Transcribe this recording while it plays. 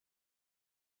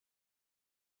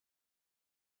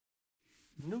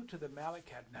new to the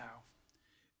malletKAT now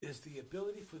is the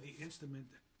ability for the instrument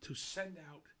to send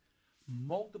out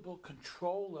multiple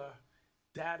controller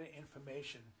data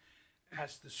information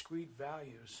as discrete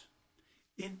values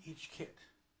in each kit.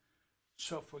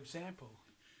 So for example,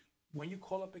 when you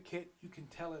call up a kit, you can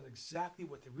tell it exactly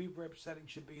what the reverb setting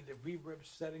should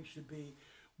be,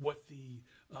 what the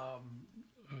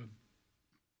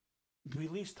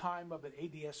release time of an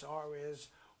ADSR is,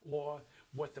 or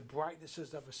what the brightness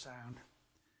is of a sound.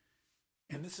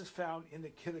 And this is found in the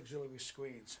kit auxiliary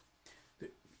screens.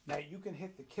 Now you can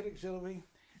hit the kit auxiliary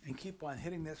and keep on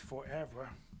hitting this forever,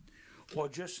 or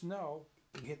just know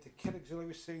you hit the kit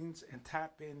auxiliary screens and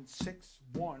tap in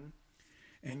 6-1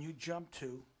 and you jump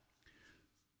to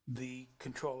the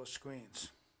controller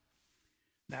screens.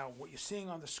 Now what you're seeing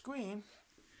on the screen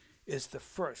is the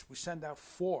first. We send out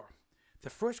 4. The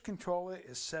first controller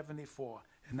is 74,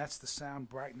 and that's the sound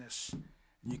brightness.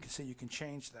 And you can see you can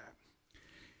change that.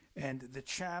 And the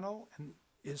channel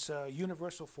is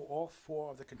universal for all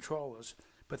 4 of the controllers,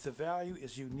 but the value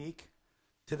is unique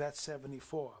to that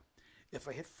 74. If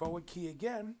I hit forward key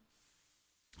again,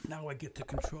 now I get to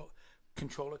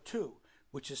controller 2,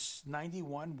 which is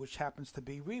 91, which happens to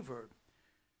be reverb.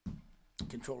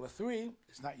 Controller 3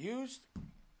 is not used,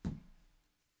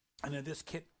 and in this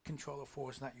kit, controller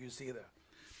 4 is not used either.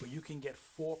 But you can get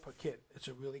 4 per kit. It's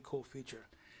a really cool feature.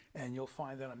 And you'll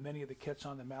find that on many of the kits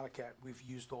on the malletKAT, we've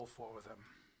used all 4 of them.